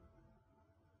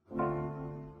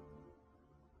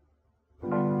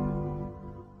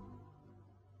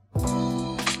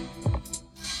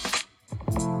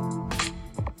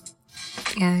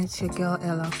Yeah, it's your girl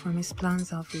Ella from His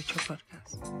Plans Our Future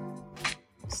podcast.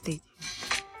 Stay tuned.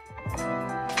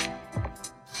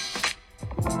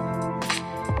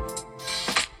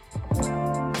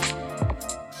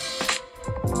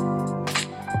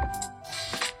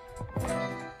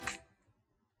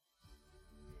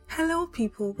 Hello,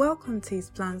 people. Welcome to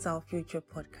His Plans Our Future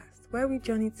podcast, where we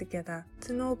journey together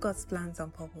to know God's plans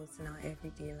and purpose in our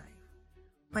everyday life.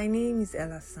 My name is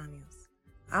Ella Samuels.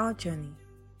 Our journey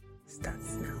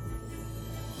starts now.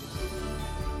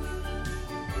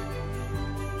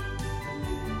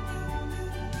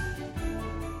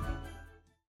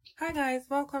 Hi guys,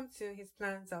 welcome to His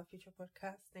Plans Our Future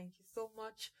podcast. Thank you so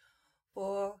much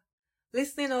for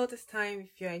listening all this time.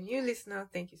 If you're a new listener,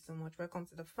 thank you so much. Welcome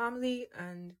to the family.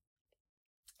 And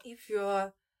if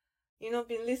you're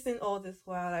been listening all this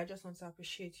while, I just want to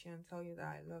appreciate you and tell you that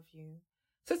I love you.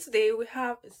 So today we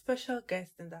have a special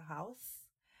guest in the house,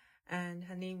 and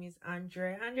her name is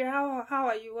Andrea. Andrea, how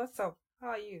are you? What's up? How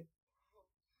are you?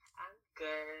 I'm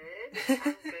good. I'm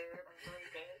really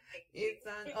good. Thank you. It's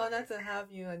an honor to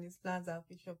have you on His Plans Our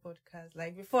Future podcast.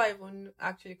 Like, before I even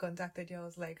actually contacted you, I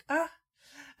was like, I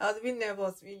was a bit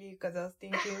nervous, really, because I was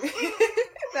thinking,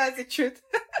 that's the truth.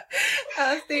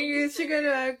 I was thinking, is she going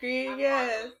to agree?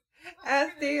 Yes. I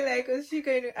was thinking, like, is she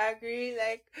going to agree?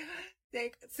 Like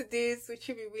to this, would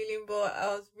she be willing? But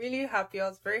I was really happy. I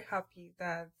was very happy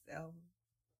that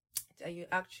you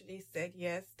actually said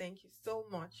yes. Thank you so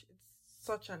much. It's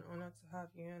such an honor to have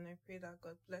you, and I pray that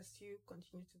God bless you,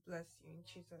 continue to bless you in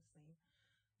Jesus' name.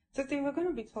 So today we're going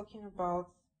to be talking about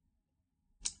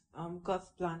God's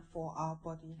plan for our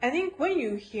body. I think when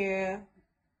you hear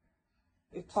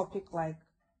a topic like,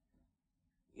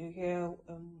 you hear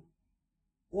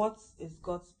what is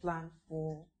God's plan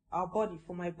for our body,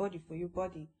 for my body, for your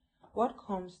body, what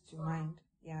comes to mind?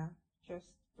 Yeah, just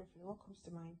briefly, what comes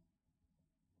to mind?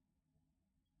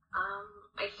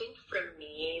 I think for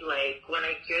me, like, when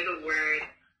I hear the word,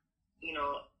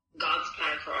 God's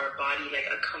plan for our body, like,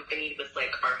 accompanied with,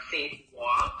 like, our faith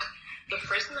walk, the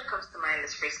first thing that comes to mind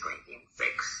is 1 Corinthians 6.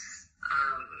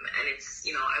 And it's,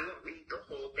 I won't read the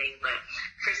whole thing, but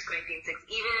 1 Corinthians 6,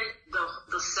 even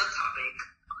the subtopic,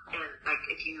 and, like,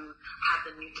 if you have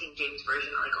the New King James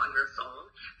Version, like, on your phone,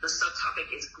 the subtopic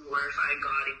is glorify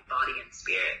God in body and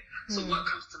spirit. So what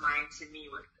comes to mind to me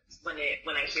when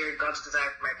I hear God's desire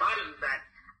for my body is that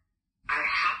I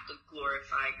have to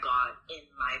glorify God in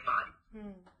my body.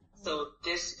 So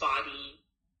this body,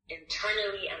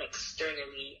 internally and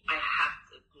externally, I have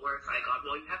to glorify God.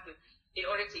 Well, you have to, in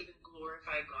order to even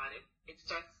glorify God, it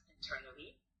starts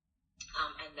internally,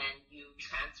 and then you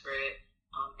transfer it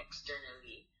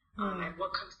externally. And what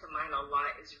comes to mind a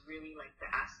lot is really, like, the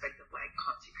aspect of, like,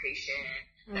 consecration,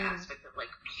 the aspect of,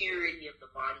 like, purity of the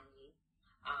body.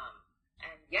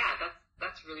 And yeah,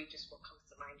 that's really just what comes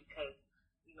to mind, because,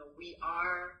 we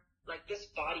are, like, this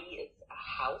body is a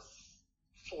house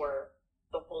for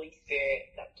the Holy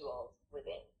Spirit that dwells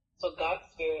within. So God's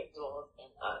Spirit dwells in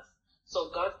us.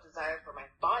 So God's desire for my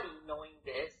body, knowing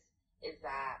this, is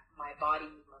that my body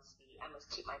I must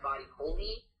keep my body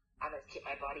holy, I must keep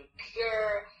my body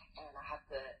pure, and I have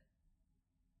to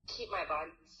keep my body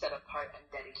set apart and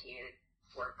dedicated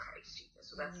for Christ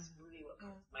Jesus. So that's really what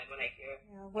comes to mind when I hear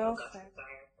God's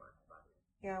desire for my body.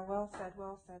 Yeah, well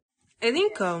said. I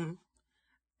think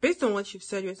based on what you've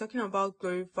said, you're talking about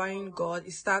glorifying God.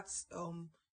 It starts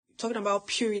talking about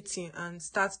purity, and it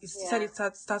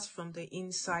starts from the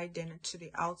inside then to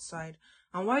the outside.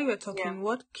 And while you were talking,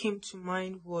 what came to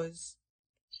mind was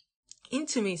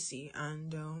intimacy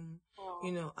and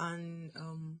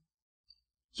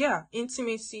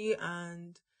intimacy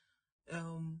and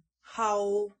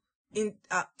how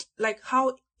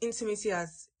how intimacy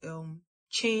has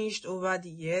changed over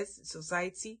the years in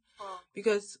society,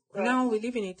 because now we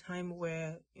live in a time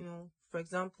where, for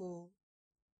example,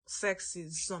 sex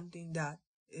is something that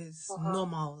is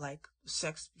normal, like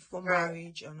sex before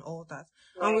marriage and all that.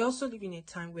 And we also live in a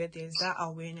time where there's that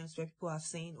awareness where people are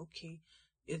saying, okay,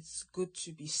 it's good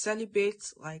to be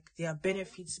celibate, like there are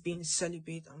benefits being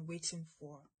celibate and waiting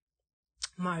for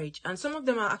marriage. And some of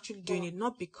them are actually doing it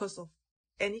not because of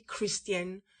any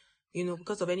Christian,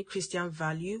 because of any Christian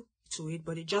value to it,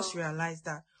 but they just realize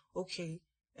that, okay,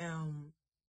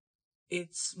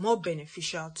 it's more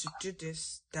beneficial to do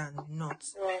this than not.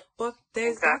 But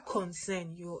there's that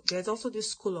concern. There's also this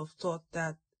school of thought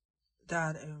that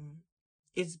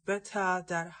it's better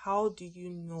that, how do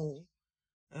you know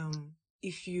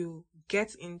if you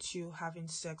get into having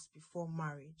sex before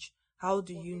marriage, how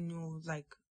do you know,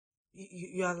 like,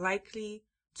 you are likely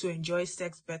to enjoy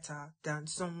sex better than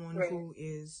someone who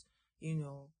is,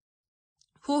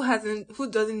 who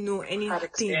doesn't know anything,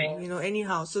 experience.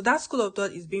 anyhow. So that school of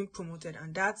thought is being promoted,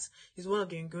 and that is one of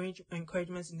the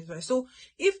encouragements in this way. So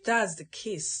if that's the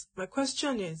case, my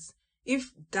question is,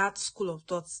 if that school of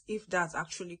thoughts, if that's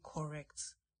actually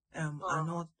correct, and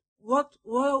not, what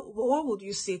would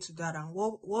you say to that, and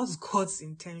what's God's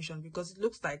intention? Because it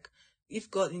looks like if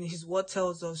God in His word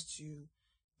tells us to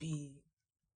be,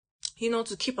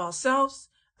 to keep ourselves,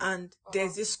 and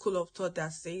there's this school of thought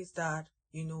that says that,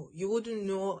 you wouldn't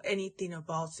know anything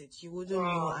about it. You wouldn't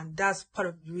know, and that's part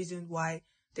of the reason why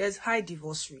there's high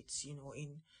divorce rates,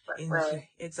 Right.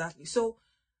 Exactly. So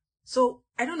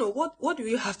I don't know, what do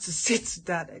you have to say to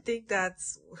that? I think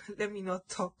that's, let me not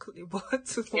talk about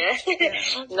too much.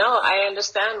 Yeah. No, I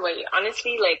understand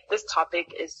honestly, this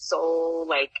topic is so,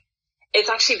 it's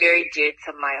actually very dear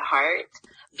to my heart,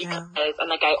 because,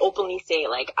 and I openly say,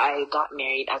 I got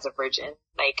married as a virgin,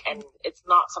 and it's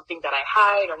not something that I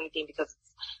hide or anything, because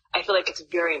I feel like it's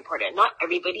very important. Not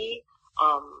everybody,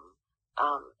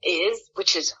 is,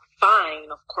 which is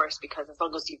fine, of course, because as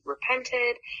long as you've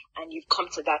repented and you've come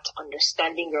to that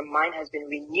understanding, your mind has been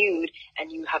renewed,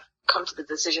 and you have come to the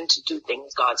decision to do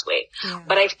things God's way. Yeah.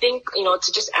 But I think,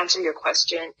 to just answer your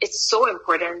question, it's so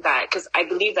important that, because I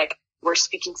believe we're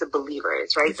speaking to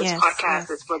believers, right? This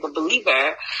podcast is for the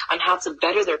believer on how to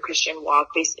better their Christian walk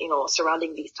based,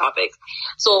 surrounding these topics.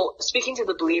 So speaking to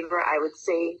the believer, I would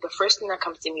say the first thing that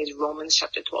comes to me is Romans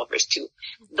chapter 12, verse 2.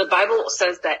 The Bible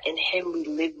says that in Him we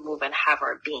live, move, and have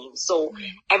our being. So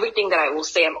everything that I will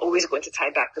say, I'm always going to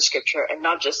tie back to scripture, and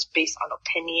not just based on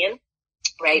opinion,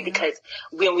 right? Because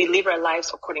when we live our lives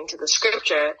according to the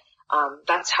scripture,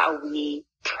 that's how we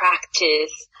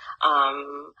practice,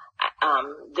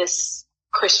 this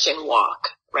Christian walk,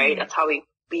 right? That's how we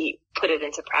put it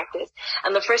into practice.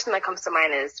 And the first thing that comes to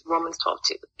mind is Romans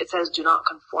 12:2. It says, do not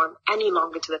conform any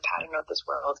longer to the pattern of this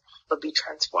world, but be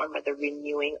transformed by the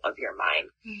renewing of your mind.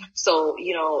 So,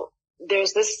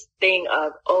 there's this thing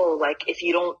of, if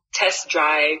you don't test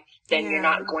drive, then you're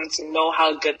not going to know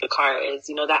how good the car is.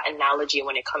 That analogy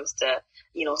when it comes to,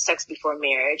 sex before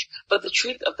marriage. But the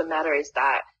truth of the matter is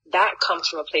that comes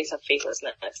from a place of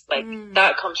faithlessness.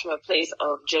 That comes from a place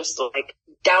of just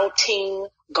doubting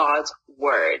God's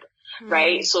word,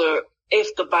 right? So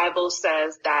if the Bible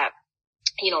says that,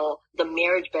 the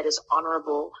marriage bed is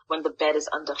honorable when the bed is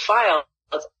undefiled,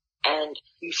 and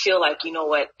you feel like,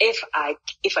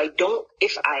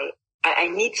 I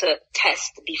need to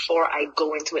test before I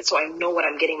go into it, so I know what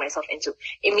I'm getting myself into.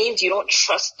 It means you don't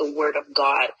trust the word of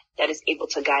God that is able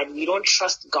to guide you. You don't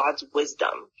trust God's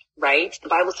wisdom, right? The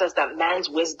Bible says that man's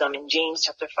wisdom in James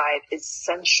chapter 5 is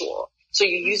sensual. So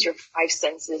you use your five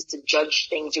senses to judge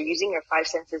things. You're using your five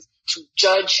senses to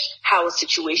judge how a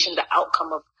situation, the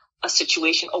outcome of a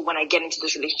situation, when I get into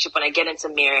this relationship, when I get into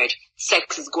marriage,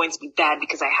 sex is going to be bad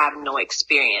because I have no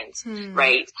experience,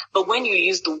 right? But when you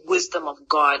use the wisdom of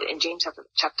God in James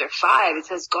chapter 5, it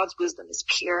says God's wisdom is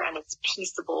pure and it's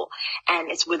peaceable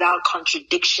and it's without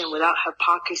contradiction, without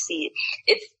hypocrisy.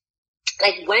 It's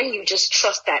when you just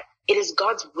trust that it is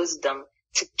God's wisdom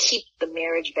to keep the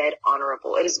marriage bed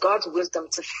honorable. It is God's wisdom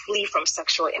to flee from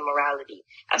sexual immorality.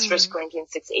 As 1 Corinthians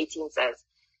 6:18 says,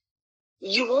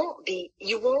 you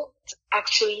won't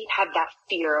actually have that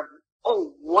fear of,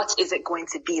 what is it going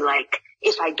to be like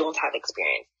if I don't have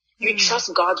experience? You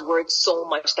trust God's word so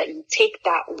much that you take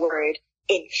that word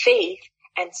in faith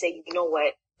and say, you know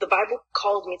what? The Bible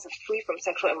called me to flee from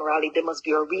sexual immorality. There must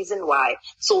be a reason why.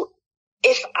 So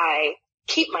if I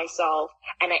keep myself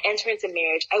and I enter into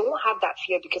marriage, I won't have that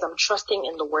fear because I'm trusting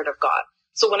in the word of God.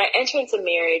 So when I enter into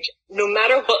marriage, no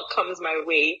matter what comes my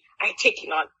way, I take it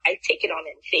on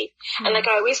in faith. And I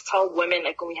always tell women,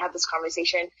 when we have this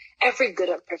conversation, every good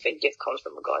and perfect gift comes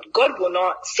from God. God will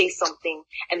not say something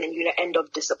and then you end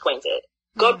up disappointed.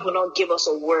 God will not give us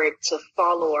a word to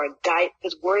follow or guide.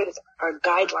 His word is our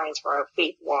guidelines for our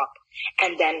faith walk.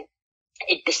 And then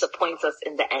it disappoints us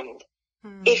in the end.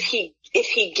 If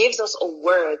he gives us a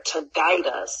word to guide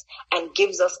us and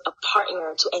gives us a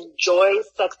partner to enjoy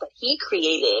sex that he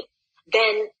created,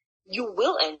 then you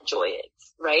will enjoy it,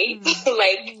 right?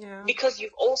 Because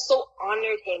you've also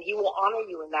honored him. He will honor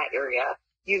you in that area.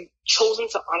 You've chosen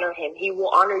to honor him. He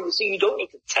will honor you. So you don't need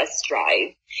to test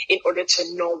drive in order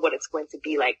to know what it's going to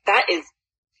be like. That is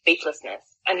faithlessness.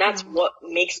 And that's what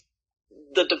makes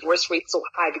the divorce rate so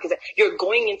high, because you're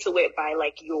going into it by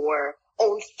your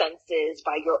own senses,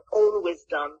 by your own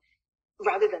wisdom,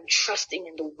 rather than trusting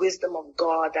in the wisdom of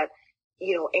God that,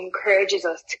 encourages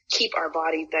us to keep our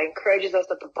bodies, that encourages us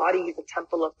that the body is a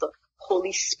temple of the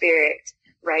Holy Spirit,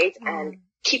 right? And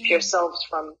keep yourselves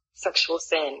from sexual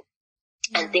sin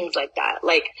and things like that.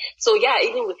 So yeah,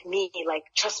 even with me,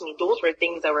 trust me, those were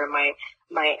things that were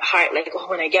my heart, like, oh,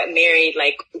 when I get married,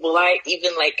 like, will I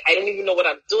even, like, I don't even know what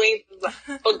I'm doing.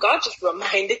 But God just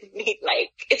reminded me,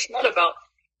 like, it's not about,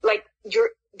 like, he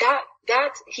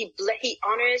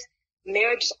honors,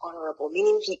 marriage is honorable,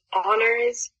 meaning he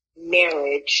honors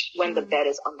marriage when the bed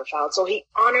is undefiled. So he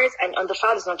honors, and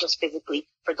undefiled is not just physically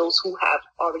for those who have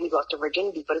already lost their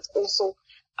virginity, but it's also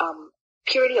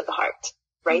purity of the heart,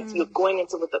 right? You're going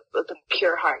into with a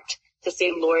pure heart to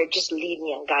say, Lord, just lead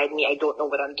me and guide me. I don't know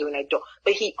what I'm doing.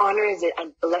 But he honors it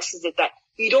and blesses it, that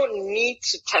you don't need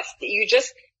to test it.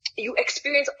 You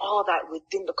experience all that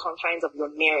within the confines of your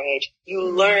marriage. You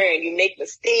learn, you make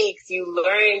mistakes, you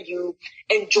learn, you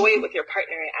enjoy it with your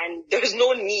partner, and there's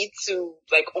no need to,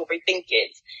 like, overthink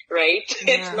it, right?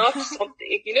 Yeah. It's not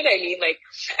something, you know what I mean? Like,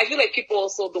 I feel like people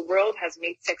also, the world has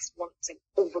made sex once and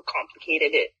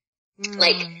overcomplicated it.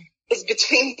 Like, it's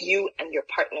between you and your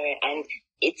partner, and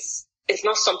it's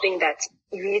not something that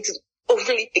you need to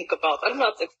overly think about. I don't know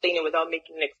how to explain it without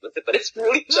making it explicit, but it's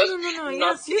really just no.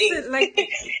 Yes, you said, like,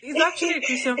 it's actually a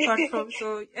Christian platform,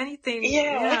 so anything,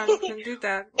 you can do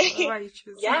that, whatever you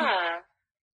choose. Yeah.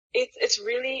 It's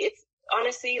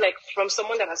honestly, like, from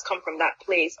someone that has come from that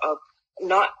place of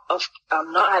not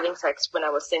having sex when I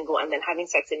was single and then having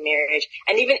sex in marriage,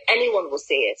 and even anyone will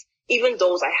say it. Even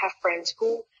those, I have friends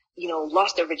who, you know,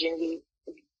 lost their virginity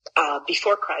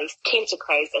before Christ, came to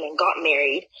Christ, and then got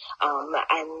married,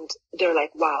 and they're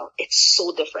like, wow, it's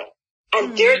so different.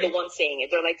 And they're the ones saying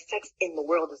it. They're like, sex in the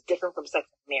world is different from sex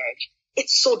in marriage.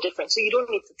 It's so different. So you don't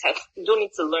need to test. You don't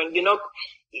need to learn.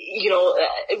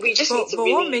 We just need to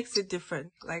really... But what makes it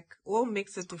different? Like, what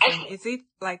makes it different? Is it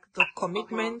like the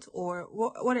commitment, or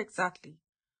what exactly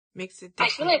makes it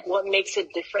different? I feel like what makes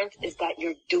it different is that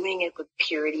you're doing it with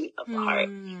purity of the heart.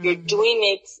 You're doing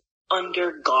it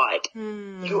under God.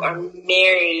 You are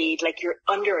married, like, you're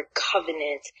under a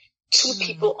covenant. Two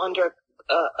people under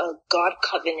a God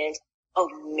covenant of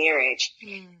marriage.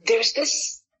 There's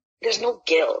no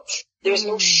guilt. There's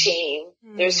no shame.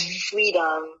 There's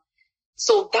freedom.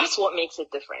 So that's what makes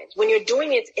it different. When you're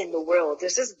doing it in the world,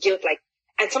 there's this guilt, like,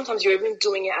 and sometimes you're even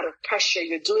doing it out of pressure.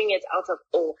 You're doing it out of,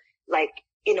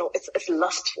 it's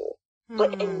lustful.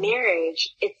 But in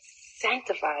marriage, it's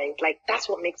sanctified. Like, that's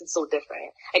what makes it so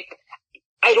different. Like,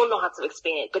 I don't know how to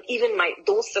explain it, but even my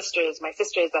sisters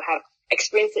that have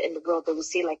experienced it in the world, they will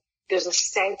say, like, there's a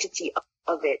sanctity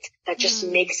of it that just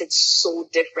makes it so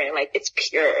different. Like, it's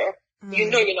pure. You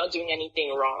know you're not doing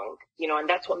anything wrong, and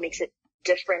that's what makes it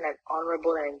different and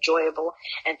honorable and enjoyable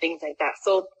and things like that.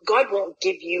 So God won't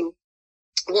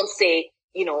say,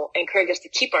 encourage us to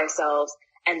keep ourselves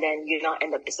and then you not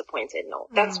end up disappointed. No,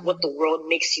 that's what the world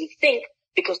makes you think,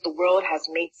 because the world has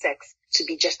made sex to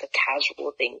be just a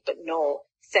casual thing. But no,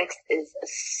 sex is a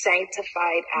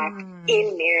sanctified act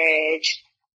in marriage.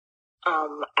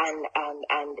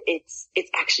 And it's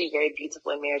actually very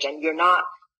beautiful in marriage, and you're not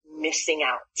missing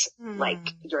out.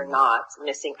 Like, you're not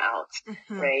missing out,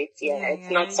 right?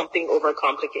 It's not something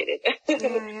overcomplicated.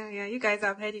 Yeah. You guys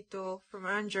have heard it though from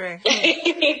Andre. I've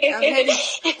heard it.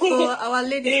 So our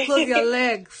ladies, close your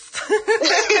legs.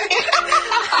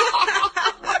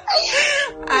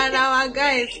 And our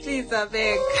guys, please, I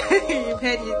beg. You've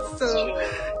heard it. So,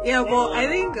 yeah, but I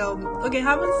think,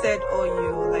 having said all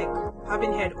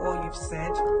having heard all you've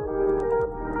said,